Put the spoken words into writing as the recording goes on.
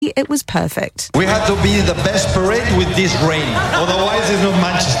it was perfect. We had to be the best parade with this rain. Otherwise, it's not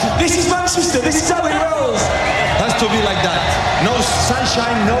Manchester. This is Manchester. This is how it rolls. Has to be like that. No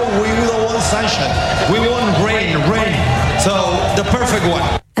sunshine. No, we don't want sunshine. We want rain. So, the perfect one.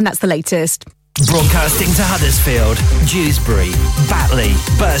 And that's the latest. Broadcasting to Huddersfield, Dewsbury, Batley,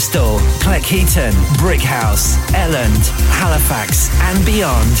 Birstall, Cleckheaton, Brickhouse, Elland, Halifax and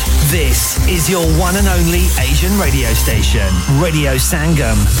beyond. This is your one and only Asian radio station. Radio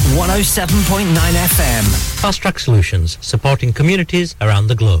Sangam, 107.9 FM. Fast Track Solutions, supporting communities around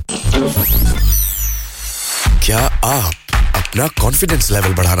the globe. क्या आप अपना confidence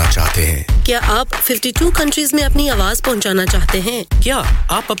level बढ़ाना चाहते हैं? क्या आप 52 countries में अपनी आवाज पहुंचाना चाहते हैं? क्या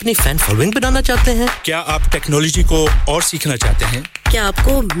आप अपनी फैन फॉलोइंग बनाना चाहते हैं? क्या आप टेक्नोलॉजी को और सीखना चाहते हैं? क्या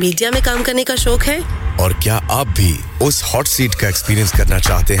आपको मीडिया में काम करने का शौक है? और क्या आप भी उस हॉट सीट का एक्सपीरियंस करना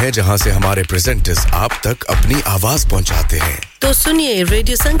चाहते हैं जहां से हमारे प्रेजेंटर्स आप तक अपनी आवाज पहुंचाते हैं? तो सुनिए,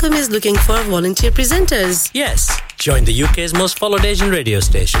 Radio Sangam is looking for volunteer presenters. Yes, join the UK's most followed Asian radio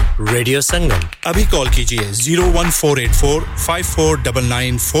station, Radio Sangam. अभी कॉल कीजिए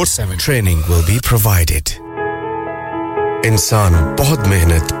 01484549947. Training will be provided. इंसान बहुत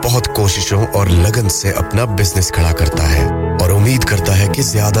मेहनत, बहुत कोशिशों और लगन से अपना बिजनेस खड़ा करता है और उम्मीद करता है कि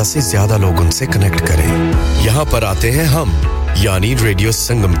ज्यादा से ज्यादा लोग उनसे कनेक्ट करें। यहाँ पर आते हैं हम, यानी रेडियो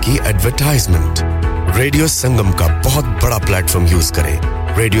संगम की एडवर्टाइजमेंट। रेडियो संगम का बहुत बड़ा प्लेटफॉर्म यूज करें।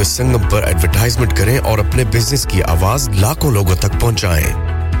 रेडियो संगम पर एडवर्टाइजमेंट करें और अपने बिजनेस की आवाज लाखों लोगों तक पहुंचाएं।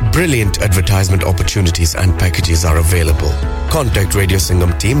 Brilliant advertisement opportunities and packages are available. Contact Radio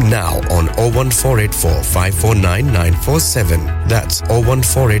Sangam team now on 01484 549 947. That's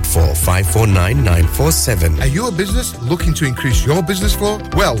 01484 549 947. Are you a business looking to increase your business flow?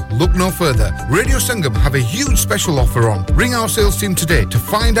 Well, look no further. Radio Sangam have a huge special offer on. Ring our sales team today to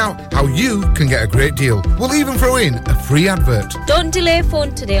find out how you can get a great deal. We'll even throw in a free advert. Don't delay,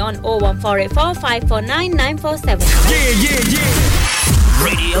 phone today on 01484 549 947. Yeah.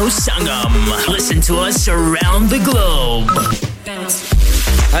 Radio Sangam. Listen to us around the globe.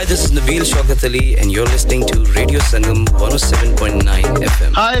 Hi, this is Nabil Shaukat Ali and you're listening to Radio Sangam 107.9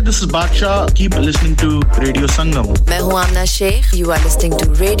 FM. Hi, this is Baksha. Keep listening to Radio Sangam. मैं हूँ आमना Sheikh. You are listening to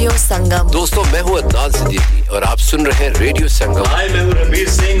Radio Sangam. दोस्तों, मैं हूँ अदनान सिद्दीकी और आप सुन रहे हैं Radio Sangam. Hi, मैं हूँ रणबीर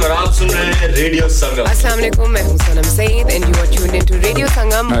सिंह और आप सुन रहे हैं Radio Sangam. अस्सलाम वालेकुम, मैं हूँ सनम Saeed and you are tuned into Radio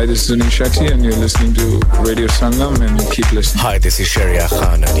Sangam. Hi, this is Sunil Shetty and you're listening to Radio Sangam and keep listening. Hi, this is Sharia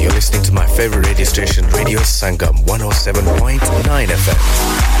Khan and you're listening to my favorite radio station, Radio Sangam 107.9 FM.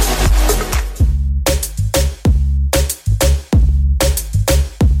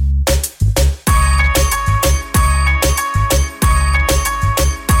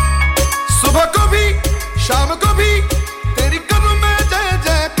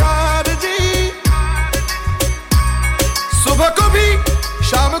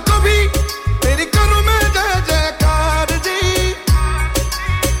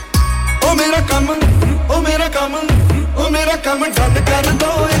 come done कर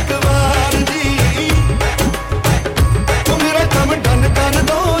दो एक बार जी ओ मेरा come done कर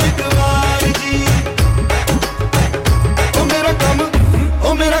दो एक बार जी ओ मेरा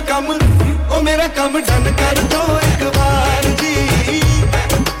come done कर दो एक बार जी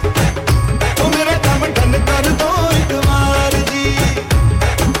ओ मेरा come done कर दो एक बार जी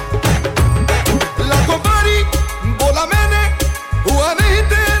लाखों बारी बोला मैंने हुआ नहीं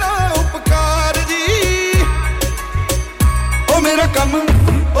तेरा उपकार जी ओ मेरा come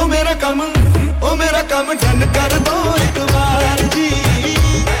done कर दो एक बार जी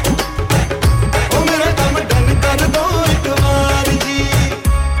ओ मेरा come done कर दो एक बार जी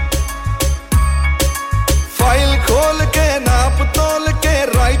फाइल खोल के नाप तोल के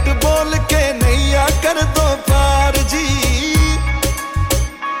राइट बोल के नैया कर दो पार जी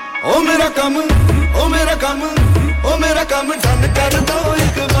ओ मेरा come done कर दो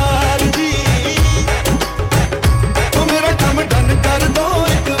एक बार जी ओ मेरा come done कर दो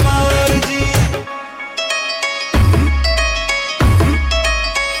एक बार जी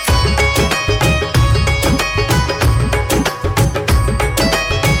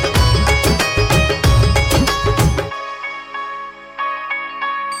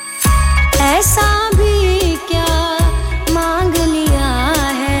ऐसा भी क्या मांग लिया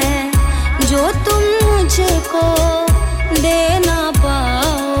है जो तुम मुझको दे ना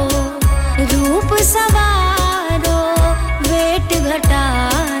पाओ रूप सवारो वेट घटा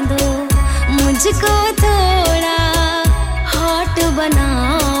दो मुझको थोड़ा हॉट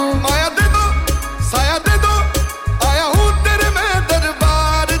बनाओ माया दे दो साया दे दो आया हूँ तेरे मैं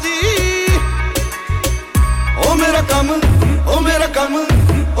दरबार जी ओ मेरा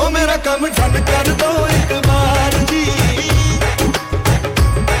come done कर दो एक बार जी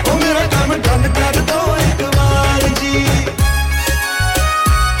ओ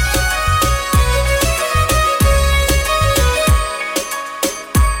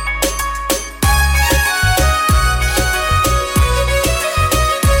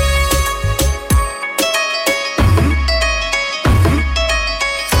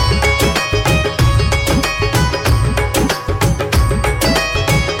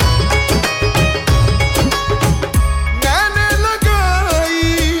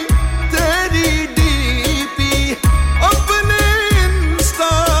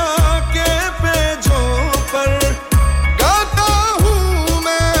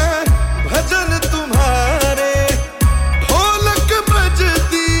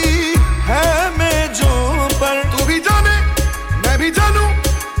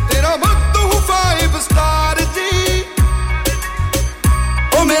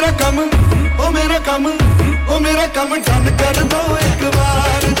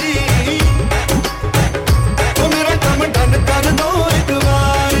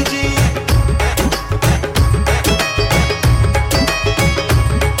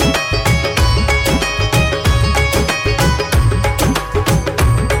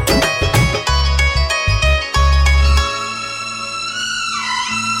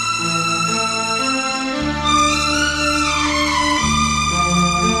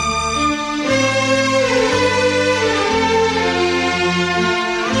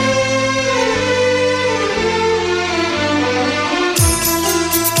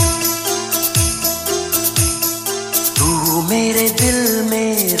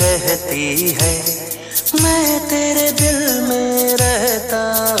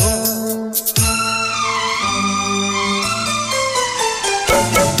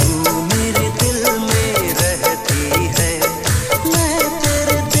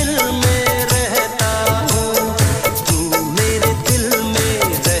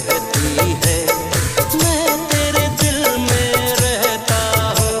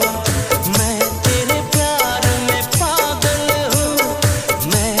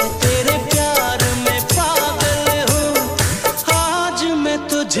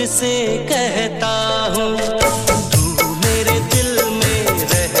तुझसे कहता हूँ तू मेरे दिल में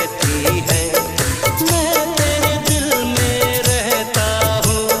रहती है मैं तेरे दिल में रहता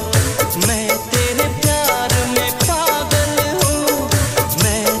हूँ मैं तेरे प्यार में पागल हूँ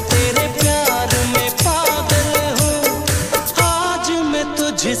मैं तेरे प्यार में पागल हूँ आज मैं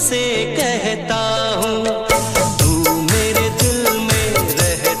तुझसे कहता हूँ तू मेरे दिल में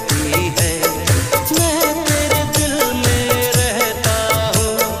रहती है मैं तेरे दिल में रहता हूँ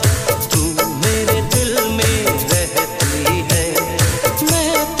तू मेरे दिल में रहती है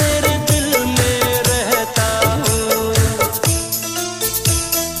मैं तेरे दिल में रहता हूँ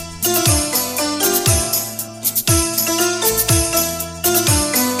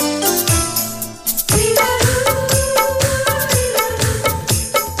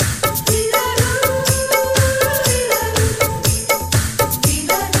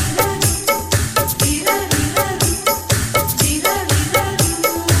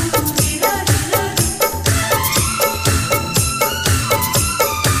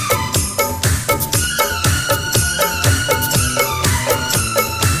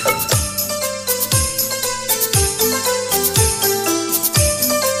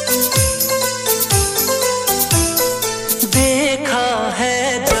देखा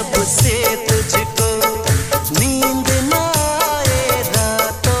है जब से तुझको नींद न आए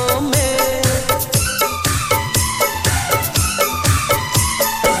रातों में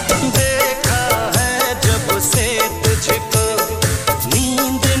देखा है जब से तुझको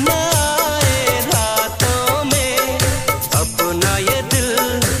नींद न आए रातों में अपना ये दिल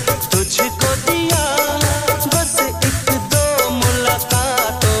तुझको दिया बस एक दो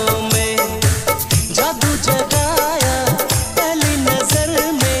मुलाकातों में जादू जगाया पहली नजर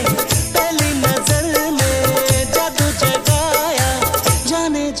में जादू जगाया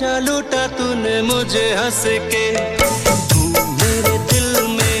जाने जा लूटा तूने मुझे हंस के तू मेरे दिल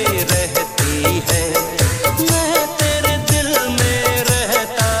में रहती है मैं तेरे दिल में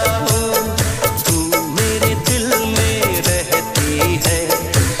रहता हूँ तू मेरे दिल में रहती है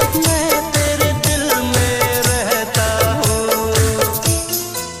मैं तेरे दिल में रहता हूँ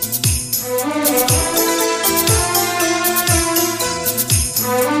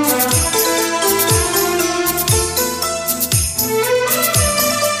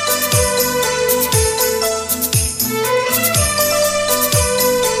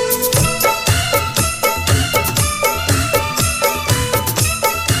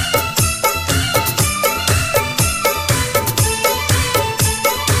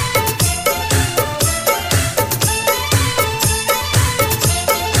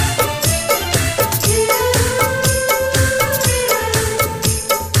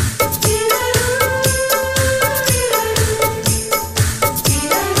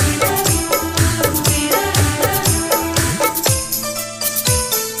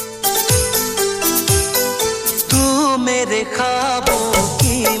तू मेरे ख्वाबों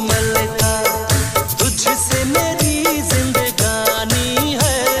की मलका तुझसे मेरी जिंदगानी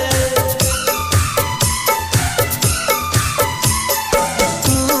है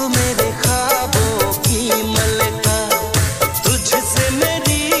तू मेरे ख्वाबों की मलका तुझसे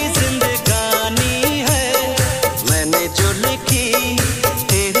मेरी जिंदगानी है मैंने जो लिखी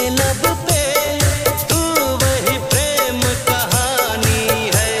तेरे लब पे तू वही प्रेम कहानी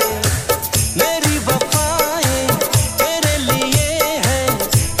है मेरी वफाएं तेरे लिए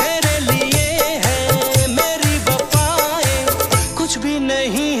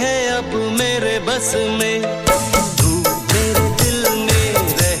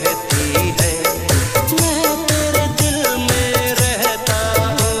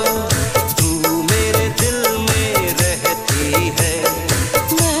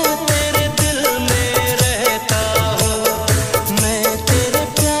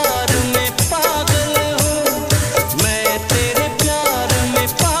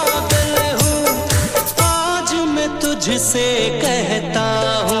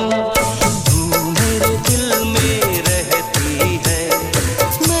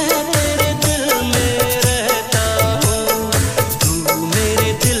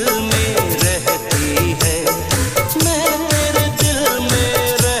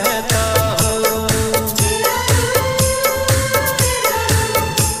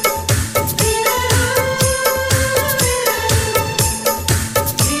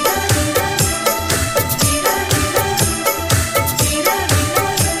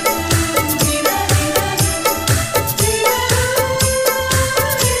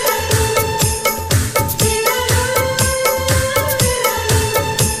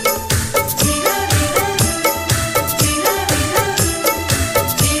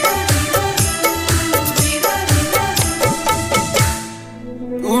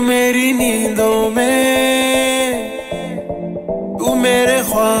तू मेरी नींदों में तू मेरे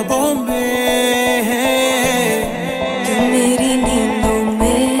ख्वाबों में तू मेरी नींदों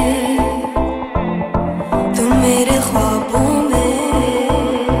में तू मेरे ख्वाबों में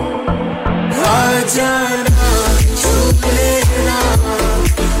आ जाना छू लेना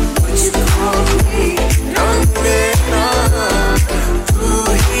मुझको भी रंग देना तू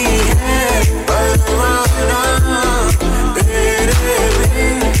ही है परवाना तेरे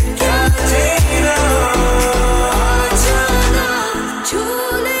बिन क्या जीना आ जाना छू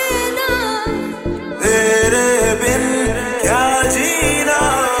लेना तेरे बिन क्या जीना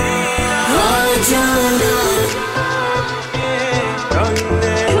आ जाना रंग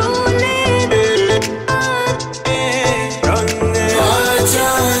दे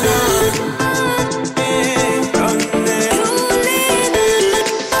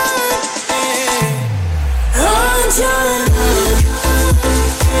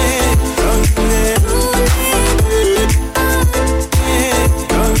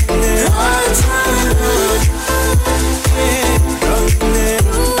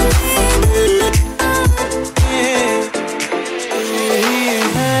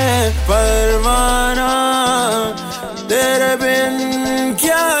परवाना तेरे बिन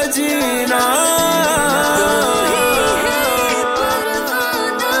क्या जीना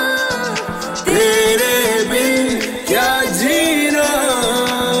तेरे बिन क्या जीना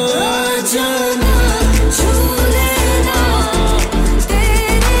आ जाना छू लेना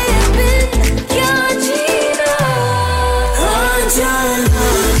तेरे बिन क्या जीना आ जाना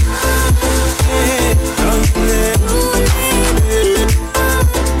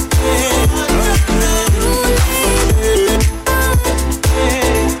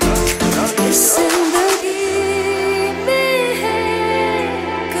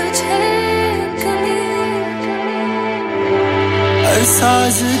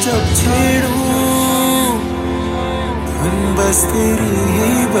साज जब छेड़ूं धुन बस तेरी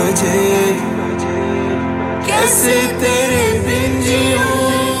ही बजे कैसे तेरे बिन जीऊं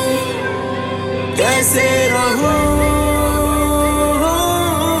कैसे रहूं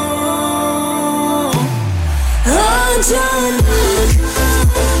आ जाना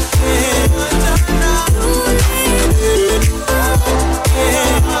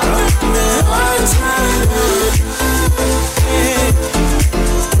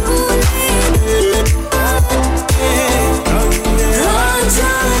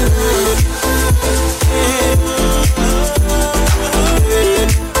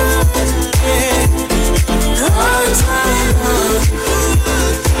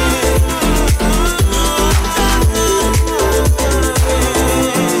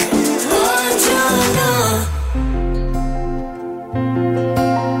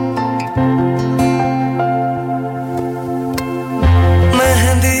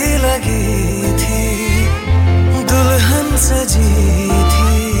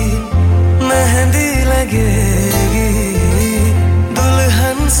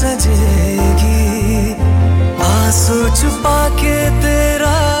छुपा के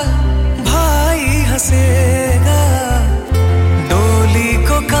तेरा भाई हंसेगा डोली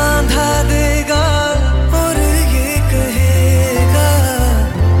को कांधा देगा और ये कहेगा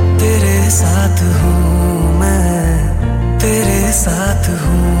तेरे साथ हूँ मैं तेरे साथ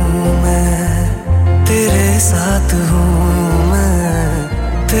हूँ मैं तेरे साथ हूँ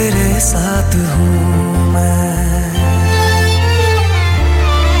मैं तेरे साथ हूँ मैं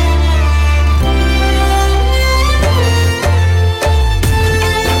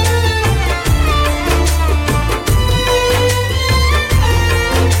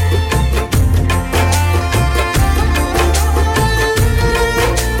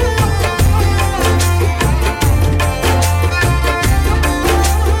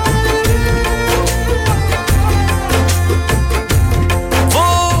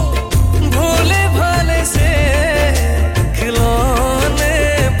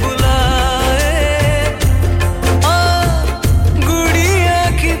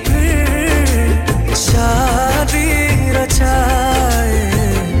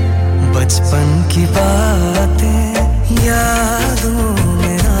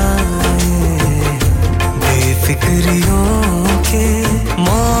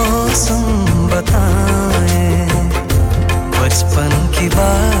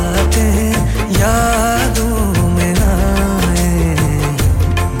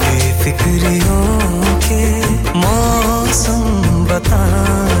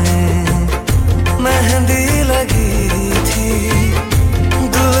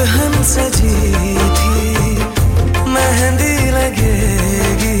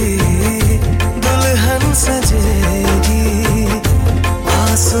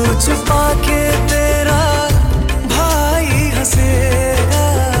छुपा के तेरा भाई हंसेगा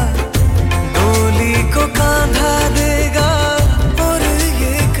डोली को कांधा देगा और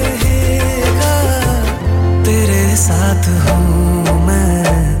ये कहेगा तेरे साथ हूँ मैं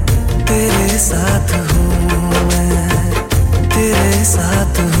तेरे साथ हूँ मैं तेरे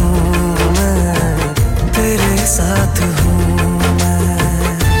साथ हूँ मैं तेरे साथ हूँ मैं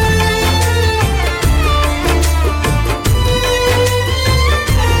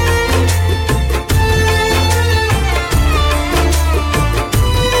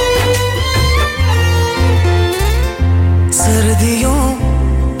सर्दियों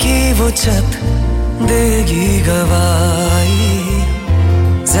की वो छत देगी गवाही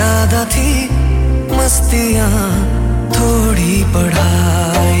ज्यादा थी मस्तियाँ थोड़ी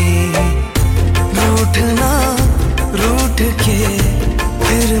पढ़ाई रूठना रूठ के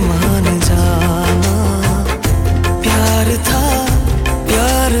फिर मान जाना प्यार था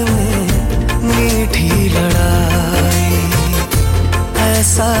प्यार में मीठी लड़ाई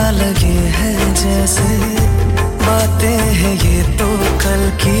ऐसा लगे है जैसे बातें हैं ये तो कल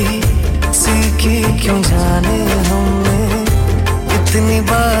की सीखी क्यों जाने हमने इतनी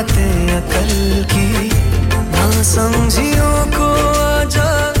बातें अकल की ना समझियों को आजा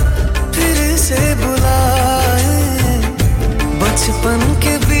फिर से बुलाए बचपन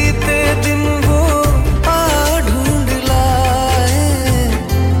के बीते दिन वो आ ढूंढ लाए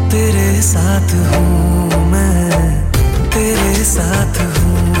तेरे साथ हूँ मैं तेरे साथ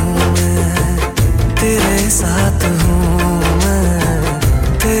हूँ मैं तेरे साथ हूँ मैं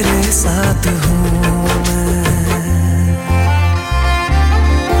तेरे साथ हूँ मैं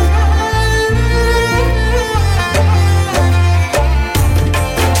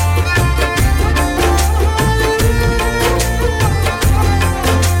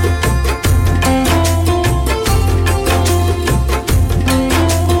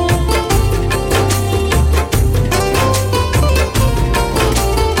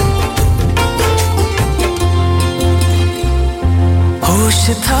होश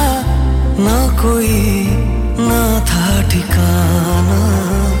था ना कोई ना था ठिकाना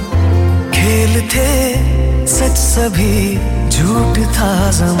खेल थे सच सभी झूठ था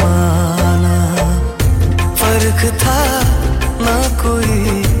जमाना फर्क था ना कोई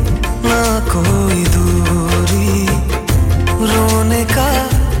दूरी रोने का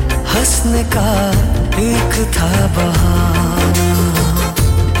हंसने का एक था बहाना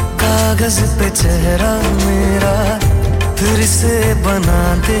कागज पे चेहरा मेरा फिर से बना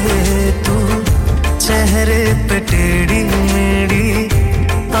दे तू चेहरे पे टेढ़ी मेढ़ी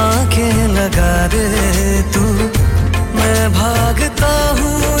आंखें लगा दे तू मैं भागता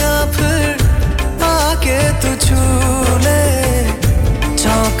हूँ या फिर आके तू छू ले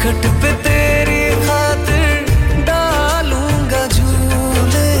चौखट पे तेरी खातिर डालूंगा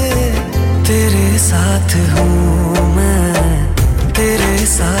झूले तेरे साथ हूँ मैं तेरे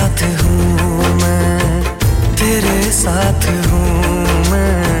साथ हूँ मैं तेरे साथ हूँ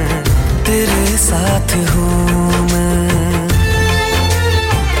मैं तेरे साथ हूँ मैं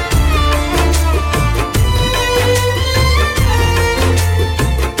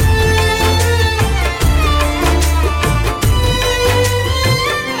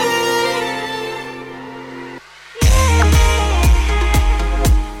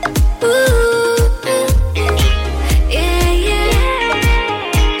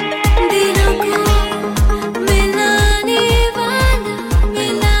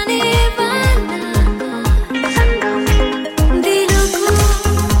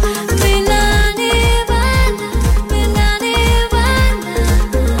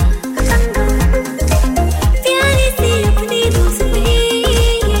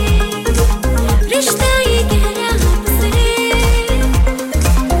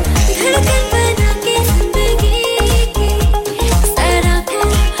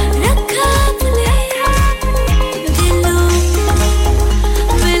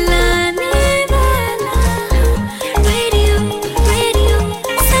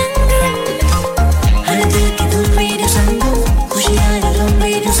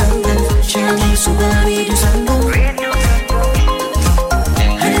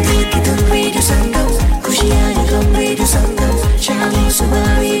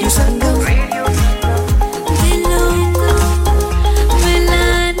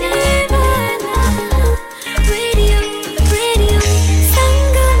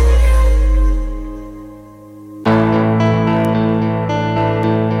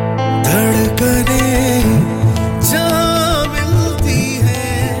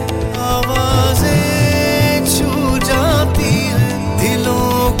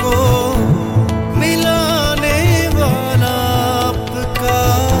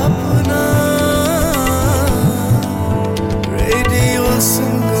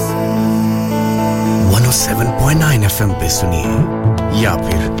FM पे सुनिए या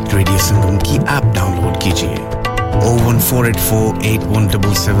फिर रेडियो संगम की ऐप डाउनलोड कीजिए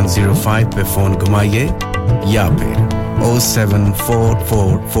 01484817705 पे फोन घुमाइए या फिर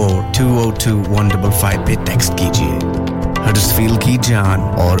 07444202155 पे टेक्स्ट कीजिए हडर्सफील्ड की जान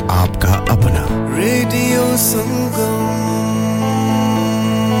और आपका अपना रेडियो संगम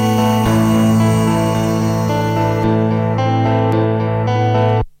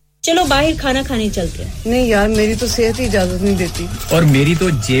चलो बाहर खाना खाने चलते हैं नहीं यार मेरी तो सेहत ही इजाजत नहीं देती और मेरी तो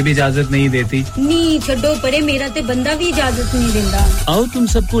जेब इजाजत नहीं देती नी छोड़ो परे मेरा ते बंदा भी इजाजत नहीं देता आओ तुम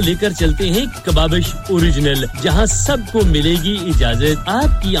सबको लेकर चलते हैं कबाबिश ओरिजिनल जहां सबको मिलेगी इजाजत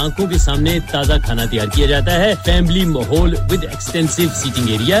आपकी आंखों के सामने ताजा खाना तैयार किया जाता है फैमिली माहौल with extensive seating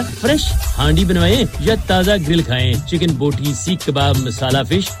area fresh handi बनवाएं या ताजा ग्रिल खाएं chicken boti seekh kebab masala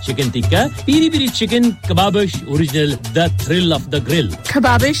fish chicken tikka piri piri chicken Kababish original the thrill of the grill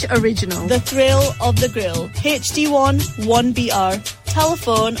Kababish Original. The Thrill of the Grill. HD1 1BR.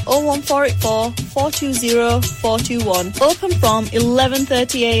 Telephone 01484 420 421. Open from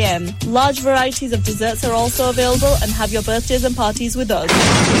 11:30 a.m. Large varieties of desserts are also available and have your birthdays and parties with us.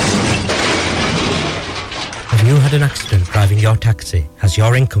 Have you had an accident driving your taxi? Has your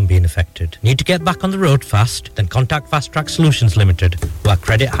income been affected? Need to get back on the road fast? Then contact Fast Track Solutions Limited, who are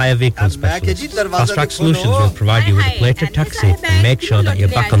credit hire vehicle specialists. Fast Track Solutions will provide you with a plated taxi and make sure that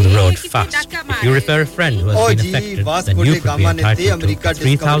you're back on the road fast. If you refer a friend who has been affected, then you could be entitled to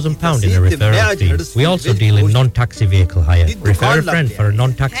 £3,000 in a referral fee. We also deal in non-taxi vehicle hire. Refer a friend for a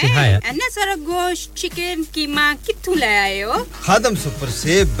non-taxi hire. अन्ना सारा गोश्त chicken कीमा कित्थों ले आए हो खादम super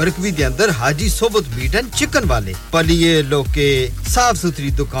से बरकवी के अंदर हाजी सोबत मीट एंड चिकन वाले पलिए लोके साफ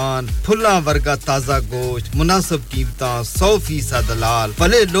सुथरी दुकान फुल्ला वर्गा ताजा गोश्त मुनासिब कीमतां 100% दलाल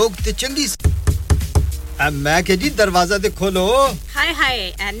भले लोग ते चंगी मैं के जी दरवाजा दे खोलो हाय हाय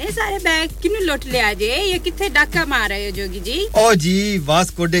अन्ने सारे बैग किनु लुट ले आजे ये किथे डाका मार रहे हो जोगी जी ओ जी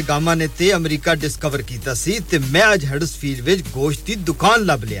वास्को डे गामा ने ते अमेरिका डिस्कवर कीता सी ते मैं आज हडर्सफील्ड विच गोश्त दी दुकान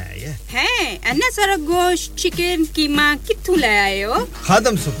लब ले आया है अन्ने सारा गोश्त चिकन कीमा कित्थों ले आए हो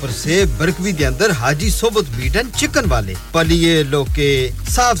खादम सुपर से बरकवी के अंदर हाजी सोबत मीट एंड चिकन वाले पलिए लोके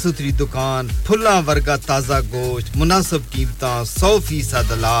साफ सुथरी दुकान फुल्ला वर्गा ताजा गोश्त मुनासिब कीमतां 100%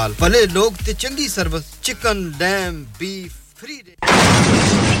 दलाल भले लोग ते चंगी service chicken, lamb, beef, free day.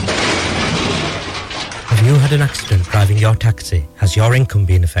 Have you had an accident driving your taxi? Has your income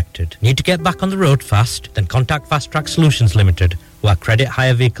been affected? Need to get back on the road fast? Then contact Fast Track Solutions Limited, who are credit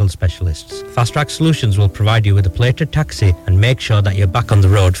hire vehicle specialists. Fast Track Solutions will provide you with a plated taxi and make sure that you're back on the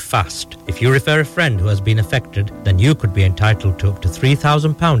road fast. If you refer a friend who has been affected, then you could be entitled to up to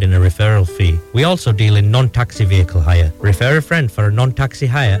 £3,000 in a referral fee. We also deal in non-taxi vehicle hire. Refer a friend for a non-taxi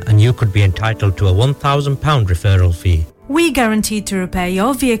hire and you could be entitled to a £1,000 referral fee. We guarantee to repair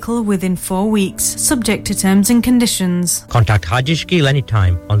your vehicle within 4 weeks, subject to terms and conditions. Contact Haji Shkil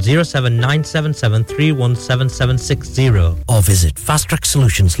anytime on 07977317760 or visit Fast Track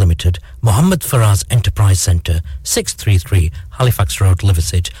Solutions Limited, Mohammed Faraz Enterprise Centre, 633 Halifax Road,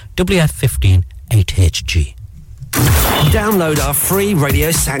 Liversedge, WF15 8HG. Download our free Radio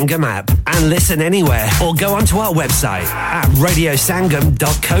Sangam app and listen anywhere or go onto our website at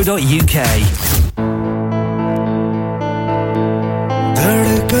radiosangam.co.uk.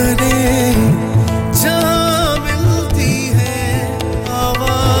 धड़कनें जहाँ मिलती हैं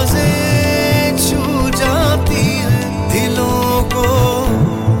आवाज़ें छू जाती हैं दिलों को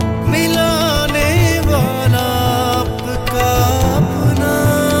मिलाने वाला आपका अपना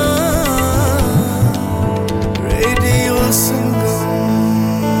रेडियो संगम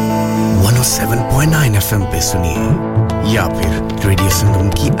 107.9 FM पे सुनिए या फिर रेडियो संगम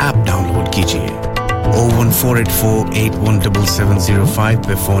की ऐप डाउनलोड कीजिए 01484817705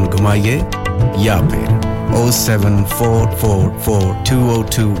 पे फोन घुमाइए या फिर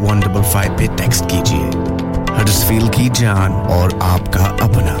 07444202155 पे टेक्स्ट कीजिए हडर्सफील्ड की जान और आपका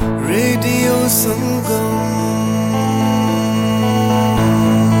अपना रेडियो संगम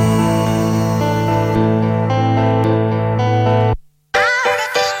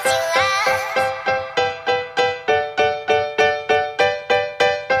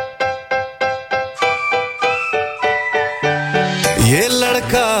ये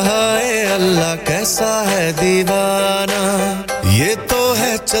लड़का है अल्लाह कैसा है दीवाना ये तो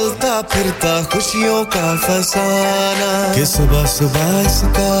है चलता फिरता खुशियों का फसाना कि सुबह सुबह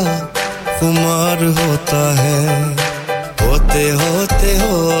इसका खुमार होता है होते होते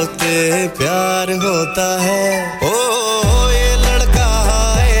होते प्यार होता है ओ ये लड़का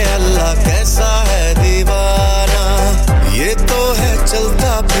है अल्लाह कैसा है दीवाना ये तो है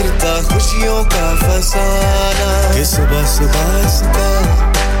चलता फिरता खुशियों का फसाना कि सुबह सुबह इसका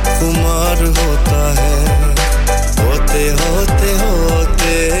खुमार होता है होते होते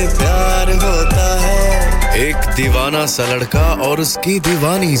होते प्यार होता है एक दीवाना सा लड़का और उसकी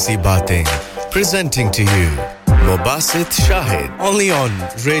दीवानी सी बातें presenting to you Mubasit Shahid only on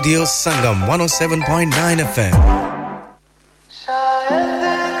Radio Sangam 107.9 FM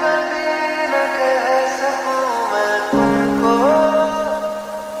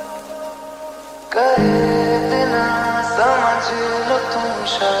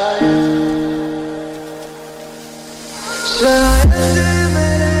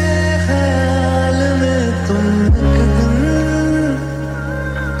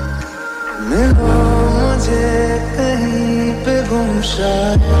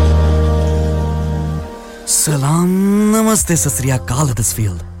Salam, namaste, sat sri akal,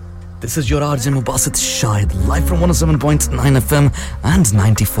 Huddersfield. This is your RJ Mubasit Shahid, live from 107.9 FM and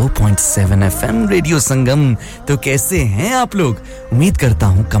 94.7 FM Radio Sangam. तो कैसे हैं आप लोग? उम्मीद करता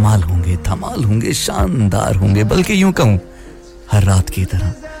हूँ कमाल होंगे, धमाल होंगे, शानदार होंगे, बल्कि यूं कहूँ हर रात की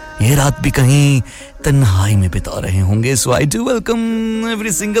तरह ये रात भी कहीं तन्हाई में बिता रहे होंगे. So I do welcome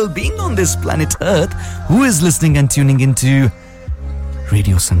every single being on this planet Earth who is listening and tuning into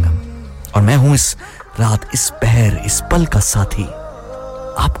Radio Sangam. और मैं हूँ इस रात, इस पहर, इस पल का साथी,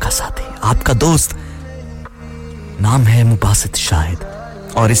 आपका दोस्त. नाम है मुबासित शाहिद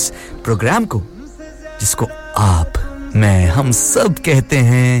और इस प्रोग्राम को जिसको आप, मैं, हम सब कहते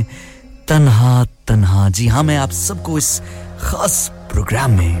हैं तन्हा तन्हा. जी हाँ, मैं आप सबको इस खास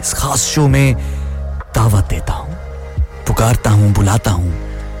प्रोग्राम में, इस खास शो में दावत देता हूँ, पुकारता हूँ, बुलाता हूँ,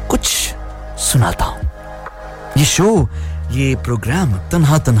 कुछ सुनाता हूँ. ये शो, ये प्रोग्राम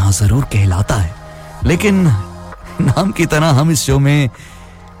तन्हा तन्हा जरूर कहलाता है, लेकिन नाम की तरह हम इस शो में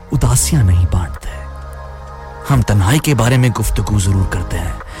उदासियां नहीं बांटते. हम तन्हाई के बारे में गुफ्तगू जरूर करते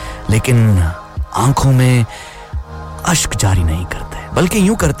हैं, लेकिन आंखों में अश्क जारी नहीं करते, बल्कि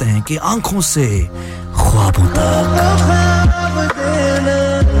यूं करते हैं कि आंखों से ख्वाबों तक.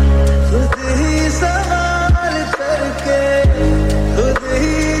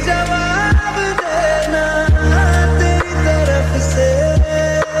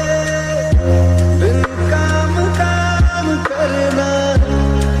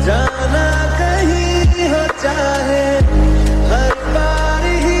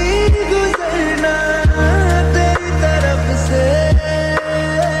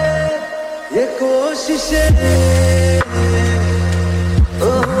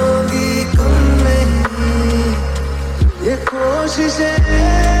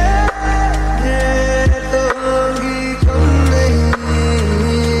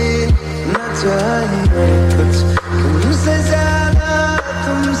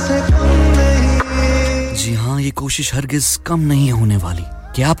 जी हाँ, ये कोशिश हरगिज कम नहीं होने वाली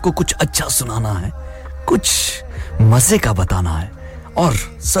कि आपको कुछ अच्छा सुनाना है, कुछ मजे का बताना है. और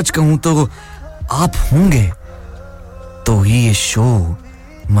सच कहूं तो आप होंगे तो ही ये शो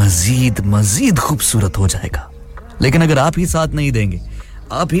मजीद खूबसूरत हो जाएगा. लेकिन अगर आप ही साथ नहीं देंगे,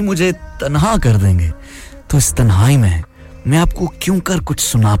 आप ही मुझे तन्हा कर देंगे, तो इस तन्हाई में मैं आपको क्यों कर कुछ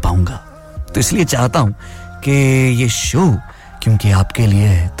सुना पाऊंगा. तो इसलिए चाहता हूं कि ये शो क्योंकि आपके लिए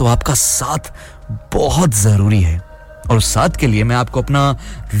है, तो आपका साथ बहुत जरूरी है. और उस साथ के लिए मैं आपको अपना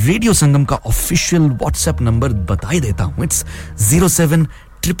रेडियो संगम का ऑफिशियल व्हाट्सएप नंबर बता ही देता हूं. इट्स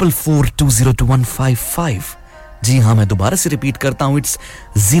 0744202155. जी हाँ, मैं दोबारा से रिपीट करता हूं, इट्स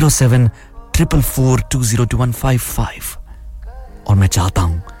 0744202155. और मैं चाहता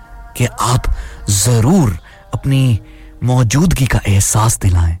हूं कि आप जरूर अपनी मौजूदगी का एहसास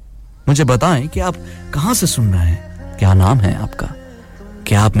दिलाएं. मुझे बताएं कि आप कहां से सुन रहे हैं, क्या नाम है आपका,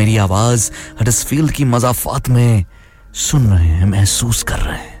 क्या आप मेरी आवाज हडर्सफील्ड की मज़ाफ़ात में सुन रहे हैं, महसूस कर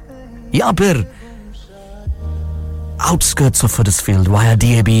रहे हैं, या फिर outskirts of Huddersfield via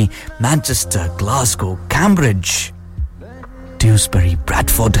DAB, Manchester, Glasgow, Cambridge, Dewsbury,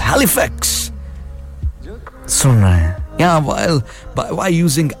 Bradford, Halifax सुन रहे हैं, या by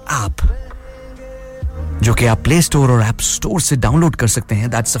using app जो कि आप प्ले स्टोर और ऐप स्टोर से डाउनलोड कर सकते हैं.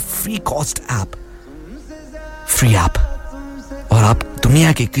 That's a free cost app, free app. और आप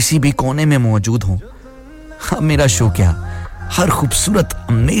दुनिया के किसी भी कोने में मौजूद हों, आप मेरा शो क्या, हर खूबसूरत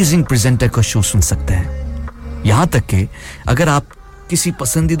अमेजिंग प्रेजेंटर का शो सुन सकते हैं. यहां तक कि अगर आप किसी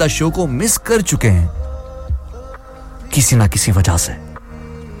पसंदीदा शो को मिस कर चुके हैं किसी ना किसी वजह से,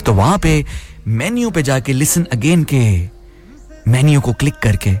 तो वहां पे मेन्यू पे जाके लिसन अगेन के मेन्यू को क्लिक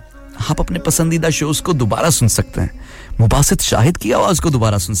करके आप अपने पसंदीदा शोज को दोबारा सुन सकते हैं. मुबासित शाहिद की आवाज को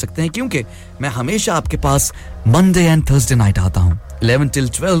दोबारा सुन सकते हैं, क्योंकि मैं हमेशा आपके पास मंडे एंड थर्सडे नाइट आता हूं 11 till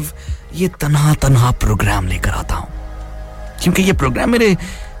 12. ये तन्हा तन्हा प्रोग्राम लेकर आता हूं, क्योंकि ये प्रोग्राम मेरे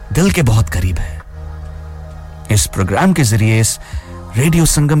दिल के बहुत करीब है. इस प्रोग्राम के जरिए, इस रेडियो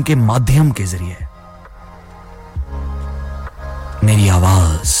संगम के माध्यम के जरिए मेरी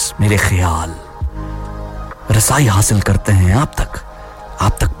आवाज, मेरे ख्याल रसाई हासिल करते हैं आप तक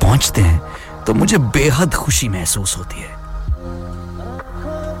पहुंचते हैं तो मुझे बेहद खुशी महसूस होती है।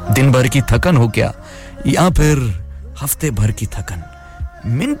 दिन भर की थकन हो क्या या फिर हफ्ते भर की थकन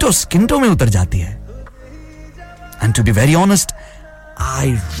मिनटों सेकंडों में उतर जाती है। And to be very honest, I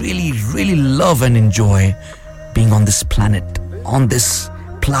really love and enjoy being on this planet, on this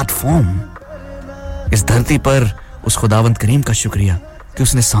platform. इस धरती पर उस खुदावंद करीम का शुक्रिया कि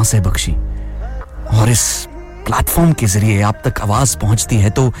उसने सांसें बख्शी और इस प्लेटफॉर्म के जरिए आप तक आवाज पहुंचती है।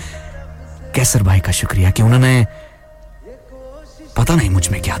 तो कैसर भाई का शुक्रिया कि उन्होंने पता नहीं मुझ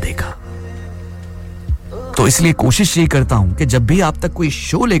में क्या देखा। तो इसलिए कोशिश ये करता हूं कि जब भी आप तक कोई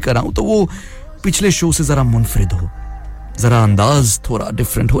शो लेकर आऊं तो वो पिछले शो से जरा मुनफरिद हो, जरा अंदाज थोड़ा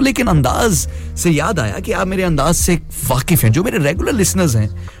डिफरेंट हो। लेकिन अंदाज से याद आया कि आप मेरे अंदाज से वाकिफ हैं। जो मेरे रेगुलर लिसनर्स हैं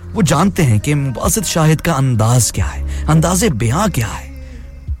वो जानते हैं कि मुबासित शाहिद का अंदाज क्या है, अंदाज़े बयां क्या है,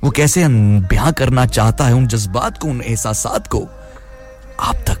 वो कैसे बयां करना चाहता है उन जज्बात को, उन एहसासात को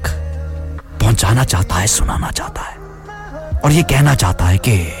आप तक पहुंचाना चाहता है, सुनाना चाहता है और ये कहना चाहता है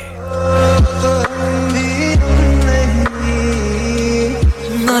कि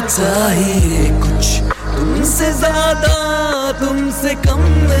ना चाहिए कुछ तुमसे ज्यादा, तुमसे कम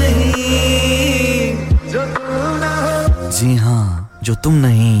नहीं। जी हाँ, जो तुम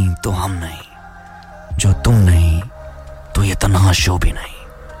नहीं तो हम नहीं, जो तुम नहीं तो ये तन्हा शो भी नहीं।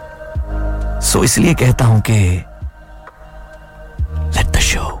 सो इसलिए कहता हूं कि लेट द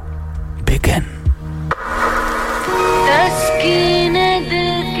शो बिगिन। तस्कीने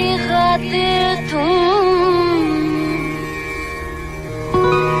दिल की खातिर तुम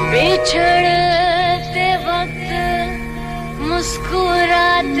बिछड़ते वक्त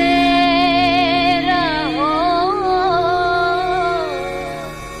मुस्कुराते रहो,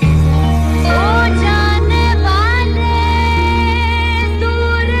 ओ जाने वाले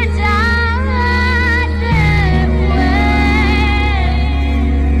दूर जाते हुए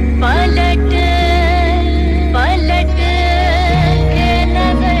पलट पलट के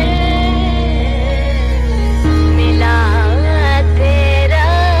नजर मिलाते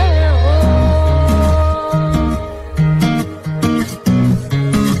रहो।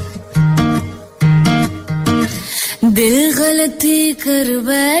 दिल गलती कर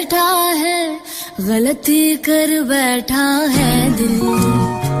बैठा है, गलती कर बैठा है दिल।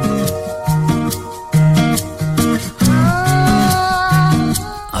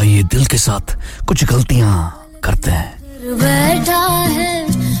 आइए दिल के साथ कुछ गलतियां करते हैं। कर बैठा है,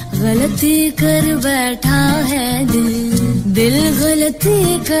 गलती कर बैठा है दिल। दिल गलती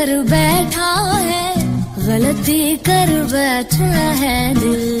कर बैठा है, गलती कर बैठा है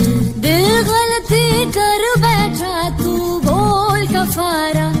दिल। दिल गलती कर बैठा, तू बोल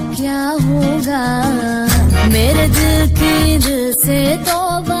कफारा क्या होगा। मेरे दिल की दिल से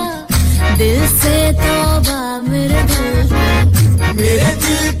तौबा, दिल से तौबा मेरे दिल की। मेरे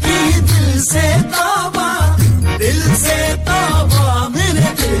दिल की दिल से तौबा, दिल से तौबा मेरे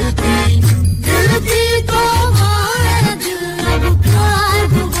दिल की। दिल की तौबा है, दिल अब प्यार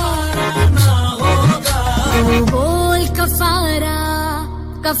दोबारा ना होगा। तू बोल कफारा,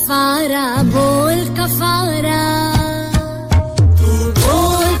 कफारा बोल कफारा। तू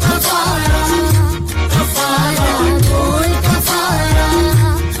बोल कफारा, कफारा बोल कफारा।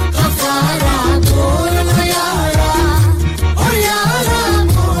 कफारा बोल यारा, ओ यारा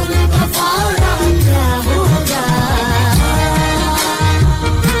बोल कफारा क्या होगा।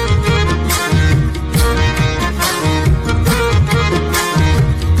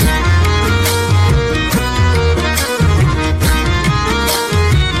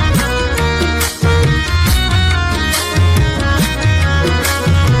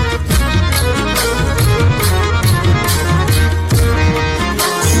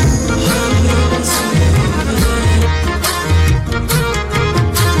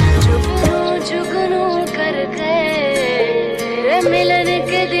 जुगनू कर गए, मिलन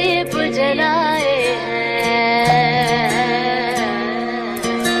के दीप जलाए हैं।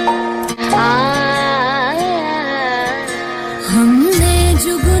 हमने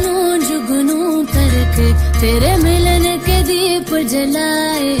जुगनू जुगनू करके तेरे मिलन के दीप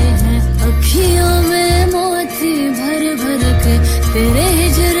जलाए हैं। अखियों में मोती भर भर के तेरे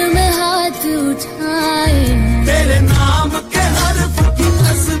हिजर में हाथ उठाए हैं। तेरे नाम के हर्फ की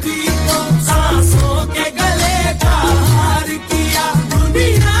तस्वीर को सांसों के गले का हार किया।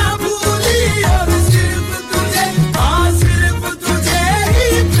 दुनिया भूली और सिर्फ तुझे, हाँ सिर्फ तुझे ही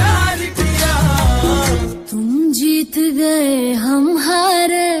प्यार किया। तुम जीत गए हम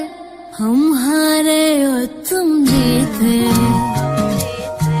हारे और तुम जीते।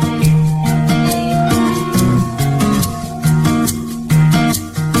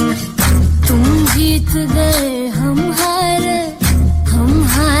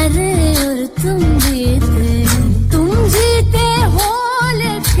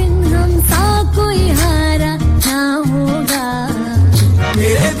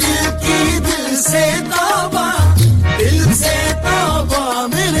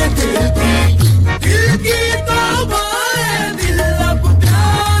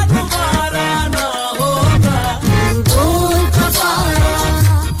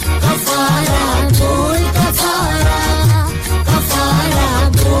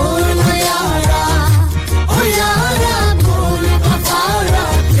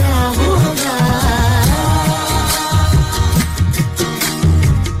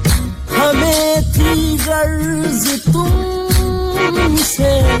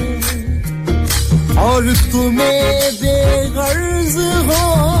 हमसे और तुम्हें बेगर्ज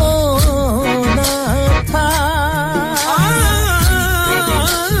होना था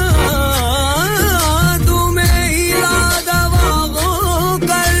तुम्हें हिला दवा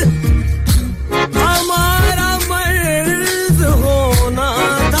कर हमारा मर्ज होना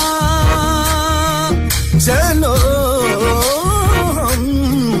था चलो हम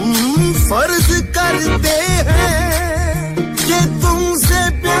फर्ज करते हैं कि तुमसे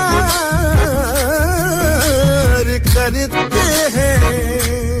प्यार करते हैं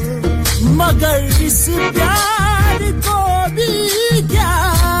मगर इस प्यार को भी क्या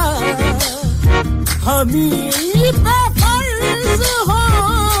हम ही पे फर्ज होना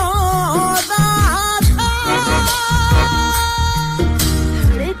था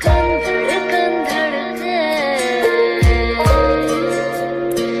धड़कन धड़कन धड़के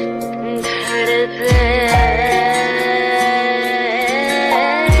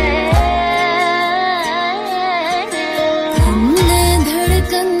हमने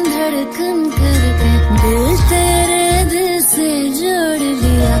धड़कन धड़कन करके दिल तेरे दिल से जोड़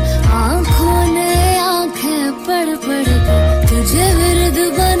लिया आँखों ने आँखें पढ़ पढ़ के तुझे विरद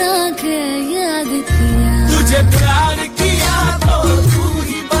बना के याद किया तुझे प्यार किया तो तू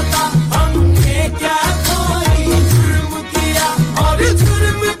ही बता हमने क्या कोई जुर्म किया और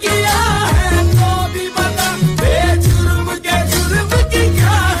जुर्म किया है तो भी बता बेजुर्म के जुर्म की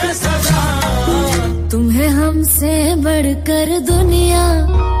क्या है सजा तुम्हें हमसे बढ़कर दुनिया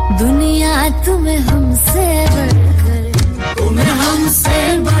दुनिया तुम्हें हमसे बढ़कर तुम्हें हमसे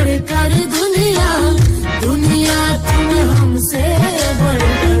बढ़कर दुनिया दुनिया तुम्हें हमसे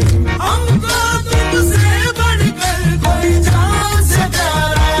बढ़कर हमको तुमसे बढ़कर कोई जान से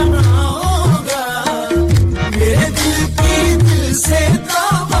प्यारा ना होगा मेरे दिल की दिल से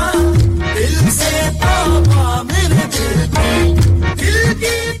तौबा मेरे दिल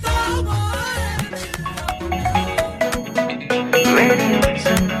की तौबा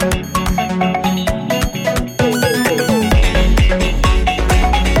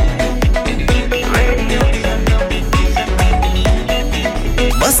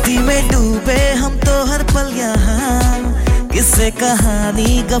मस्ती में डूबे हम तो हर पल यहाँ किससे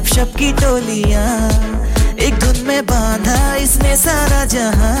कहानी गपशप की टोलियाँ एक धुन में बांधा इसने सारा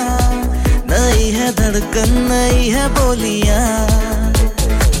जहां नई है धड़कन नई है बोलियाँ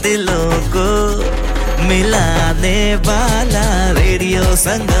दिलों को मिलाने वाला रेडियो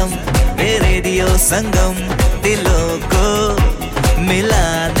संगम दिलों को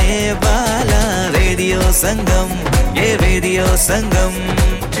मिलाने वाला रेडियो संगम ये रेडियो संगम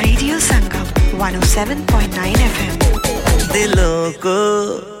 107.9 FM दिलों को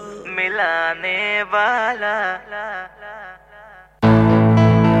मिलाने वाला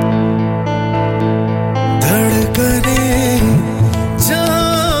धड़कनें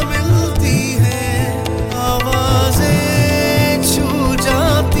जहाँ मिलती हैं आवाजें छू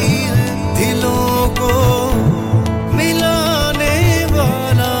जाती हैं दिलों को मिलाने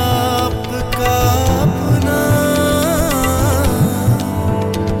वाला आपका अपना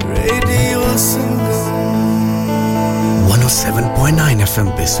रेडियो संगम 107.9 FM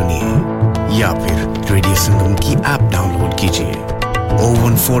पे सुनिए या फिर रेडियो संगम की ऐप डाउनलोड कीजिए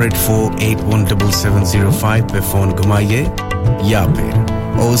 01484817705 पे फोन घुमाइए या फिर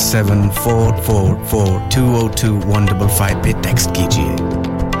 07444202155 पे टेक्स्ट कीजिए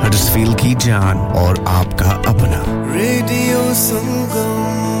हडर्सफील्ड की जान और आपका अपना radio Sangam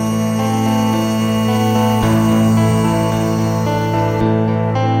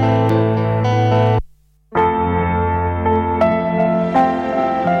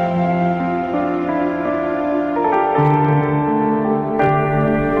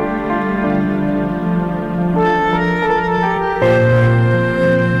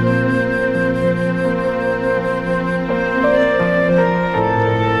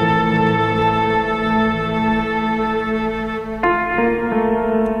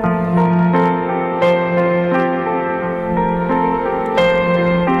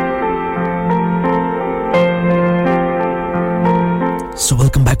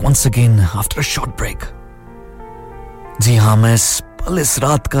once again after a short break. जी हाँ मैं इस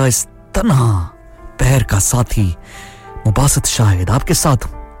रात का इस तन्हा पहर का साथी मुबासत शाहिद आपके साथ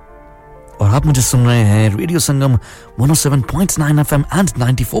हूँ और आप मुझे सुन रहे हैं radio Sangam 107.9 FM and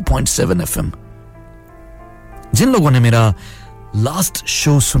 94.7 FM. जिन लोगों ने मेरा लास्ट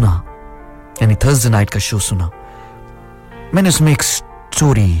शो सुना यानी थर्सडे नाइट का शो सुना मैंने उसमें एक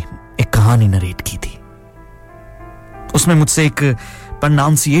स्टोरी एक कहानी नरेट की थी उसमें मुझसे एक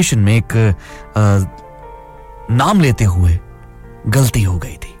प्रोनाउंसिएशन में एक नाम लेते हुए गलती हो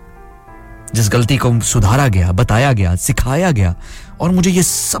गई थी जिस गलती को सुधारा गया बताया गया सिखाया गया और मुझे ये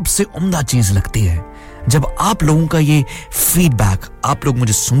सबसे उम्दा चीज लगती है जब आप लोगों का ये फीडबैक, आप लोग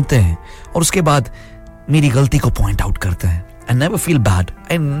मुझे सुनते हैं और उसके बाद मेरी गलती को पॉइंट आउट करते हैं. I never feel bad.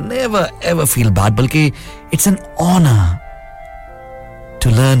 I never ever feel bad. बल्कि it's an honor to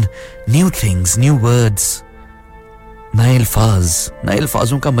learn new things, new words. नए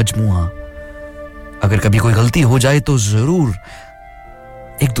अल्फाजों का मजमुआ. अगर कभी कोई गलती हो जाए तो जरूर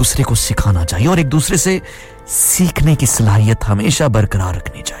एक दूसरे को सिखाना चाहिए और एक दूसरे से सीखने की सलाहियत हमेशा बरकरार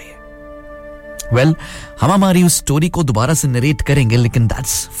रखनी चाहिए. वेल, हम हमारी उस स्टोरी को दोबारा से नरेट करेंगे, लेकिन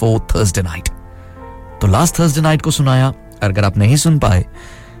दैट्स फॉर थर्सडे नाइट. तो लास्ट थर्सडे नाइट को सुनाया. अगर आप नहीं सुन पाए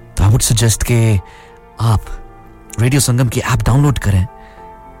तो आई वुड सजेस्ट कि आप रेडियो संगम की ऐप डाउनलोड करें.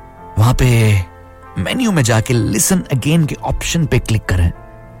 वहां पे मेन्यू में जाके लिसन अगेन के ऑप्शन पे क्लिक करें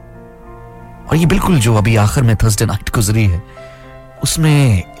और ये बिल्कुल जो अभी आखिर में थर्सडे नाइट गुजरी है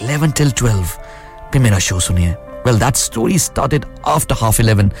उसमें 11 till 12 पे मेरा शो सुनिए. Well, that story started after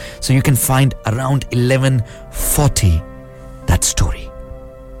 11:30, so you can find around 11:40 that story.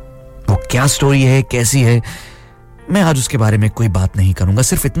 वो क्या स्टोरी है, कैसी है, मैं आज उसके बारे में कोई बात नहीं करूंगा.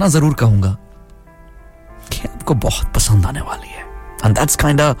 सिर्फ इतना जरूर कहूंगा कि आपको बहुत पसंद आने वाली है. And that's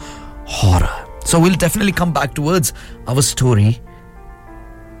kind of horror. So we'll definitely come back towards our story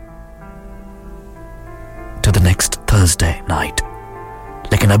to the next Thursday night.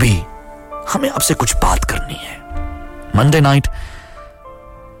 लेकिन अभी हमें आपसे कुछ बात करनी है. मंडे नाइट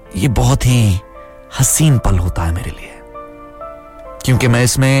ये बहुत ही हसीन पल होता है मेरे लिए, क्योंकि मैं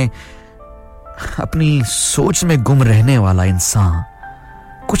इसमें अपनी सोच में गुम रहने वाला इंसान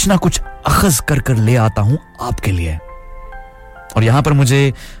कुछ ना कुछ अखज कर ले आता हूं आपके लिए. और यहां पर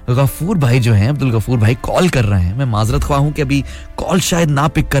मुझे गफूर भाई जो हैं, अब्दुल गफूर भाई कॉल कर रहे हैं. मैं माजरत ख्वाह हूं कि अभी कॉल शायद ना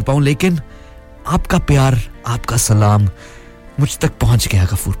पिक कर पाऊं, लेकिन आपका प्यार, आपका सलाम मुझ तक पहुंच गया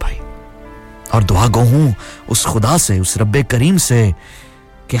गफूर भाई. और दुआ गो हूं उस खुदा से, उस रब्बे करीम से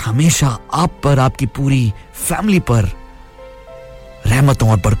कि हमेशा आप पर, आपकी पूरी फैमिली पर रहमतों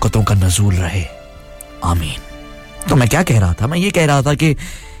और बरकतों का नज़ूल रहे. आमीन. तो मैं क्या कह रहा था? मैं ये कह रहा था कि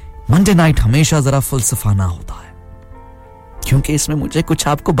मंडे नाइट हमेशा जरा फलसफाना होता है, क्योंकि इसमें मुझे कुछ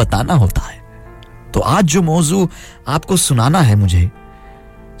आपको बताना होता है. तो आज जो मौजू आपको सुनाना है, मुझे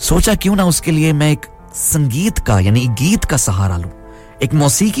सोचा क्यों ना उसके लिए मैं एक संगीत का यानी गीत का सहारा लूं, एक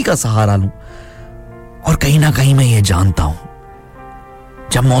मौसीकी का सहारा लूं. और कहीं ना कहीं मैं ये जानता हूं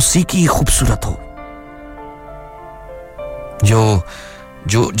जब मौसीकी खूबसूरत हो, जो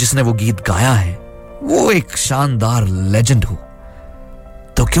जिसने वो गीत गाया है वो एक शानदार लेजेंड हो,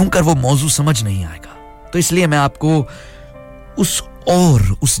 तो क्यों कर वो मौजू समझ नहीं आएगा. तो इसलिए मैं आपको उस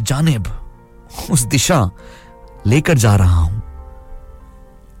जानिब, उस दिशा लेकर जा रहा हूं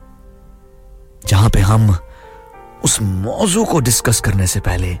जहां पे हम उस मौजू को डिस्कस करने से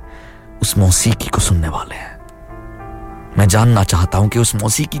पहले उस मौसीकी को सुनने वाले हैं. मैं जानना चाहता हूं कि उस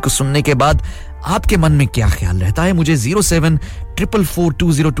मौसीकी को सुनने के बाद आपके मन में क्या ख्याल रहता है. मुझे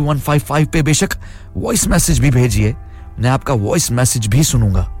 0744202155 पे बेशक वॉइस मैसेज भी भेजिए. मैं आपका वॉइस मैसेज भी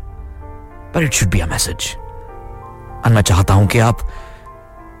सुनूंगा, पर it should be a message. और मैं चाहता हूं कि आप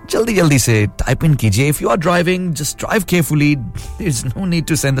जल्दी से टाइप इन कीजिए. If you are driving, just drive carefully. There is no need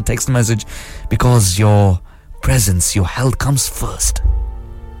to send the text message because your presence, your health comes first.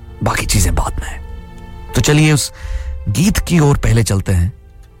 बाकी चीजें बाद में. तो चलिए उस गीत की ओर पहले चलते हैं,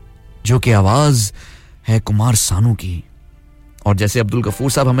 जो कि आवाज है कुमार सानू की. और जैसे अब्दुल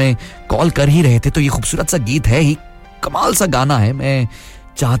गफूर साहब हमें कॉल कर ही रहे थे, तो ये खूबसूरत सा गीत है ही, कमाल सा गाना है. मैं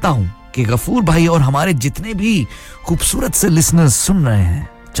चाहता हूं कि गफूर भाई और हमारे जितने भी खूबसूरत से लिसनर्स सुन रहे हैं,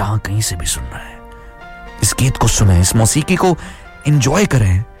 जहां कहीं से भी सुन रहे हैं, इस गीत को सुने, इस मौसीकी को एंजॉय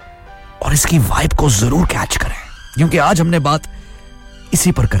करें और इसकी वाइब को जरूर कैच करें, क्योंकि आज हमने बात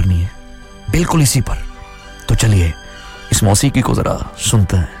इसी पर करनी है, बिल्कुल इसी पर. तो चलिए इस मौसीकी को जरा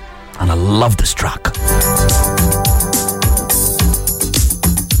सुनते हैं. And I love this track.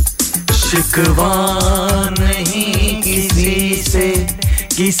 शिकवा नहीं किसी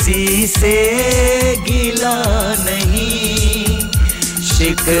से गिला नहीं,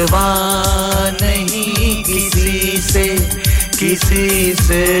 शिकवा नहीं किसी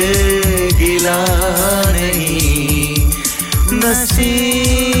से गिला नहीं.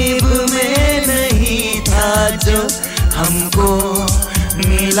 नसीब में नहीं था जो हमको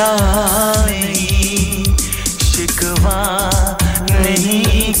मिला नहीं. शिकवा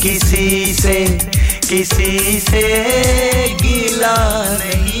नहीं किसी से गिला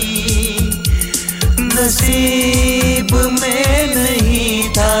नहीं. नसीब में नहीं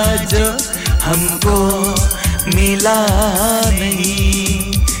था जो हमको मिला नहीं.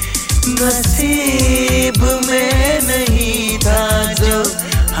 नसीब में नहीं था जो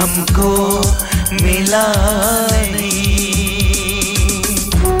हमको मिला नहीं.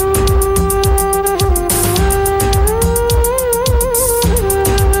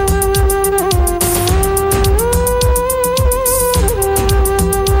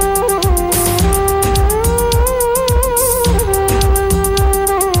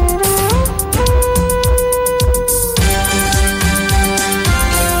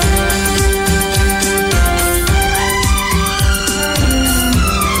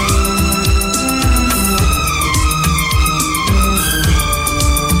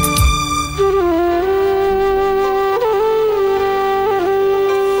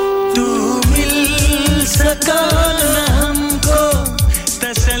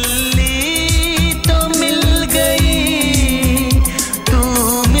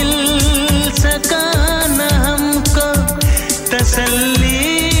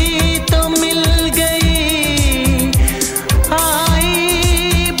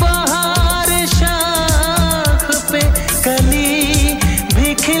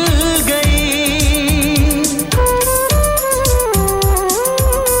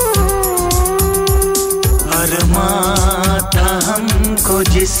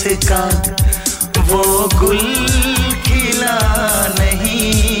 जिसका वो गुल खिला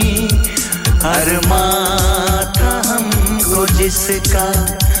नहीं अरमां था हमको जिसका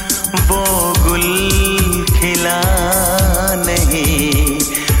वो गुल खिला नहीं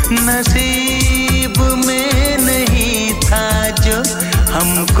नसीब में नहीं था जो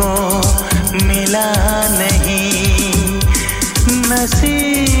हमको मिला नहीं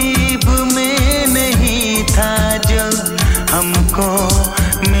नसीब में नहीं था जो हमको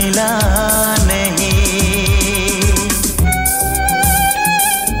मिला नहीं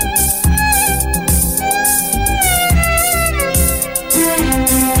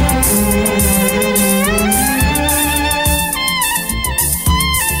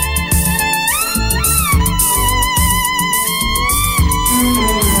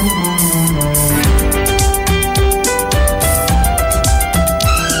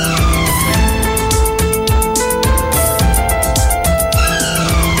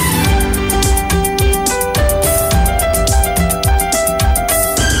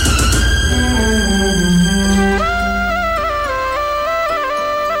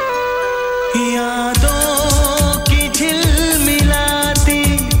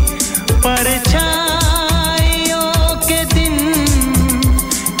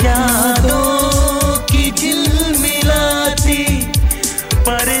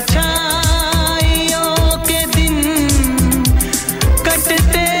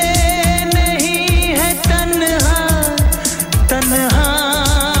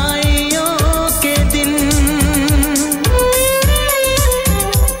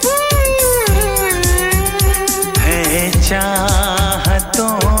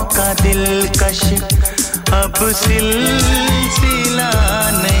सिलसिला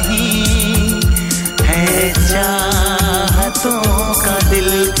नहीं है चाहतों का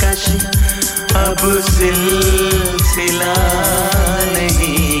दिलकश अब सिलसिला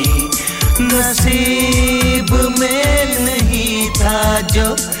नहीं नसीब में नहीं था जो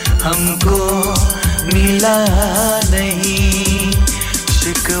हमको मिला नहीं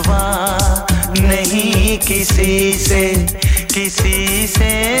शिकवा नहीं किसी से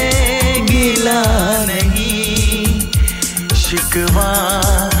गिला नहीं शिकवा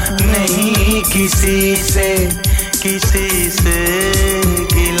नहीं किसी से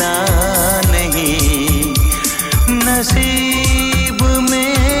गिला नहीं नसीब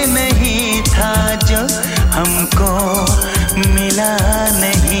में नहीं था जो हमको मिला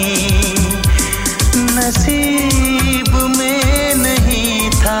नहीं नसीब में नहीं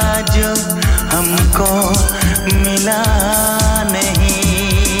था जो हमको मिला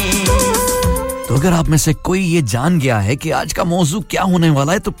नहीं तो अगर आप में से कोई ये जान गया है कि आज का मौजू क्या होने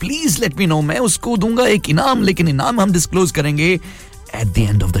वाला है तो प्लीज लेट मी नो मैं उसको दूंगा एक इनाम लेकिन इनाम हम डिस्क्लोज करेंगे at the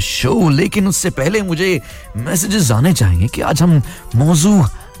end of the show लेकिन उससे पहले मुझे मैसेजेस आने चाहिए कि आज हम मौजू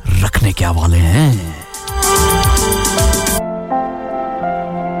रखने क्या वाले हैं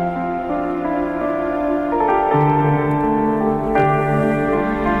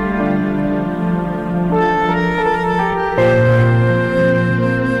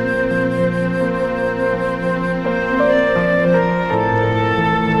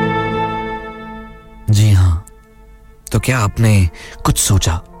क्या आपने कुछ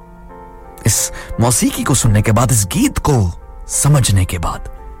सोचा इस मौसीकी को सुनने के बाद इस गीत को समझने के बाद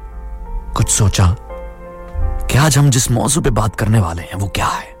कुछ सोचा कि आज हम जिस मौजू पे बात करने वाले हैं वो क्या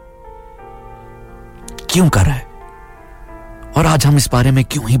है क्यों कर रहे हैं और आज हम इस बारे में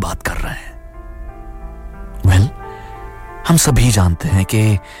क्यों ही बात कर रहे हैं वेल हम सभी जानते हैं कि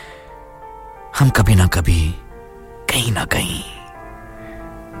हम कभी ना कभी कहीं ना कहीं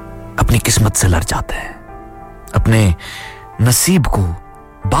अपनी किस्मत से लड़ जाते हैं अपने नसीब को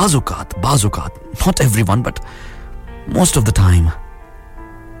बाजुकात not everyone but most of the time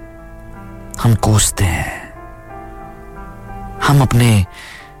हम कोसते हैं हम अपने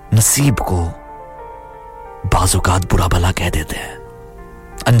नसीब को बाजुकात बुरा भला कह देते हैं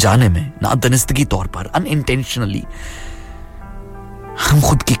अनजाने में नादानिस्तगी तौर पर अनइंटेंशनली हम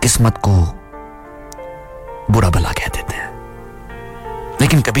खुद की किस्मत को बुरा भला कह देते हैं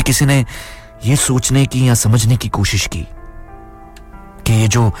लेकिन कभी किसी ने ये सोचने की या समझने की कोशिश की कि ये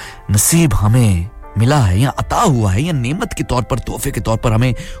जो नसीब हमें मिला है या अता हुआ है या नेमत के तौर पर तोहफे के तौर पर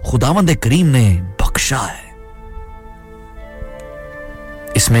हमें खुदावंद करीम ने बख्शा है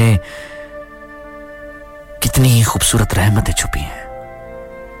इसमें कितनी खूबसूरत रहमतें छुपी हैं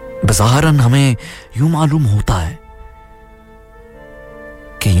बज़ाहिरन हमें यूं मालूम होता है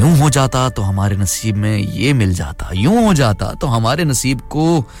कि यूं हो जाता तो हमारे नसीब में ये मिल जाता यूं हो जाता तो हमारे नसीब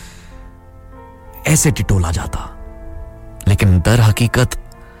को ऐसे टिटोला जाता लेकिन दर हकीकत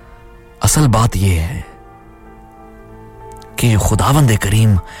असल बात यह है कि खुदावंद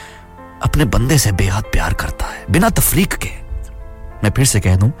करीम अपने बंदे से बेहद प्यार करता है बिना तफरीक के। मैं फिर से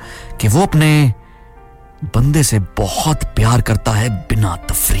कह दूं कि वो अपने बंदे से बहुत प्यार करता है बिना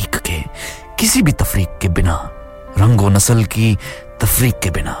तफरीक के, किसी भी तफरीक के बिना, रंग और नस्ल की तफरीक के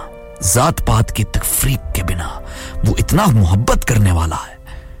बिना, जात पात की तफरीक के बिना। वो इतना मोहब्बत करने वाला है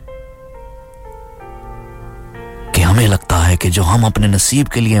कि हमें लगता है कि जो हम अपने नसीब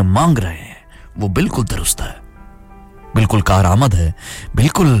के लिए मांग रहे हैं वो बिल्कुल दुरुस्त है, बिल्कुल कारआमद है,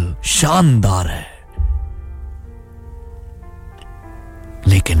 बिल्कुल शानदार है।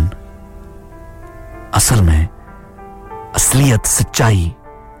 लेकिन असल में असलियत, सच्चाई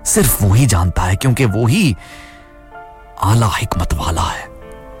सिर्फ वो ही जानता है, क्योंकि वो ही आला हिकमत वाला है।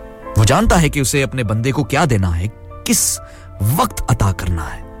 वो जानता है कि उसे अपने बंदे को क्या देना है, किस वक्त अता करना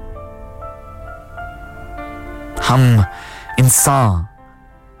है। हम इंसान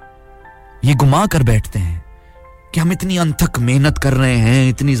ये गुमा कर बैठते हैं कि हम इतनी अनथक मेहनत कर रहे हैं,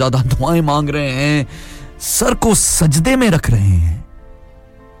 इतनी ज्यादा दुआएं मांग रहे हैं, सर को सजदे में रख रहे हैं,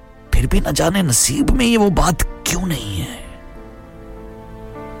 फिर भी न जाने नसीब में ये वो बात क्यों नहीं है,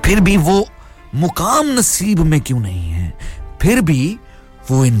 फिर भी वो मुकाम नसीब में क्यों नहीं है, फिर भी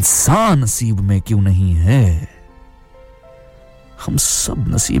वो इंसान नसीब में क्यों नहीं है। हम सब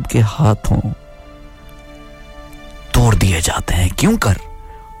नसीब के हाथों तोड़ दिए जाते हैं, क्यों कर?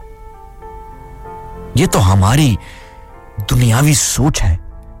 ये तो हमारी दुनियावी सोच है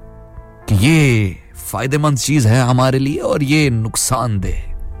कि ये फायदेमंद चीज है हमारे लिए और ये नुकसानदेह।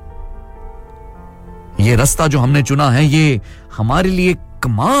 ये रास्ता जो हमने चुना है ये हमारे लिए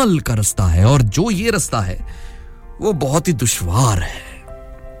कमाल का रास्ता है, और जो ये रास्ता है वो बहुत ही दुश्वार है।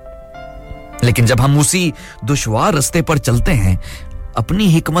 लेकिन जब हम उसी दुश्वार रास्ते पर चलते हैं अपनी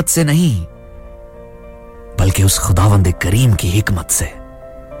हिकमत से नहीं, बल्कि उस खुदावंद करीम की हिकमत से,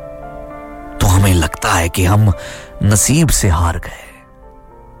 तो हमें लगता है कि हम नसीब से हार गए,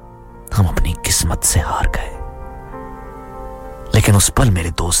 हम अपनी किस्मत से हार गए। लेकिन उस पल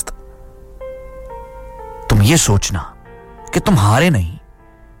मेरे दोस्त तुम ये सोचना कि तुम हारे नहीं,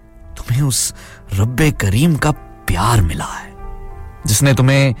 तुम्हें उस रब्बे करीम का प्यार मिला है, जिसने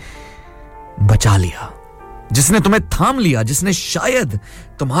तुम्हें बचा लिया, जिसने तुम्हें थाम लिया, जिसने शायद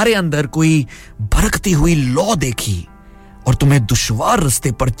तुम्हारे अंदर कोई भड़कती हुई लौ देखी और तुम्हें दुश्वार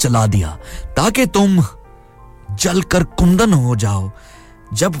रास्ते पर चला दिया ताकि तुम जलकर कुंदन हो जाओ।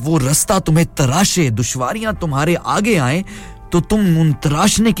 जब वो रास्ता तुम्हें तराशे, दुश्वारियां तुम्हारे आगे आए, तो तुम उन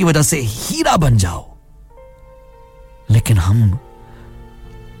तराशने की वजह से हीरा बन जाओ। लेकिन हम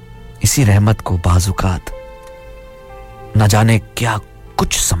इसी रहमत को बाजुकात न जाने क्या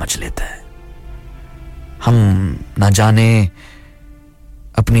कुछ समझ लेते हैं। हम न जाने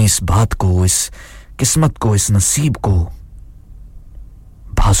अपनी इस बात को, इस किस्मत को, इस नसीब को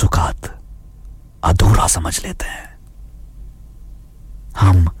बाजुकात अधूरा समझ लेते हैं।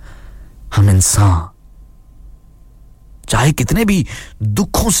 हम इंसान चाहे कितने भी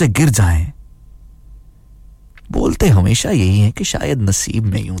दुखों से गिर जाएं, बोलते हमेशा यही है कि शायद नसीब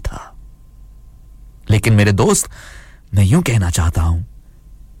में यूं था। लेकिन मेरे दोस्त, मैं यूं कहना चाहता हूं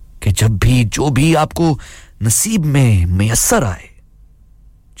कि जब भी जो भी आपको नसीब में मैसर आए,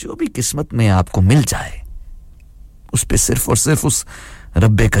 जो भी किस्मत में आपको मिल जाए, उस पे सिर्फ और सिर्फ उस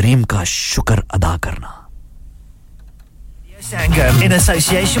रब्बे करीम का शुक्र अदा करना। Sangam in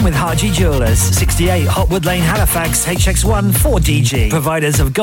association with Haji Jewelers, 68 Hotwood Lane, Halifax, HX1 4DG. Providers of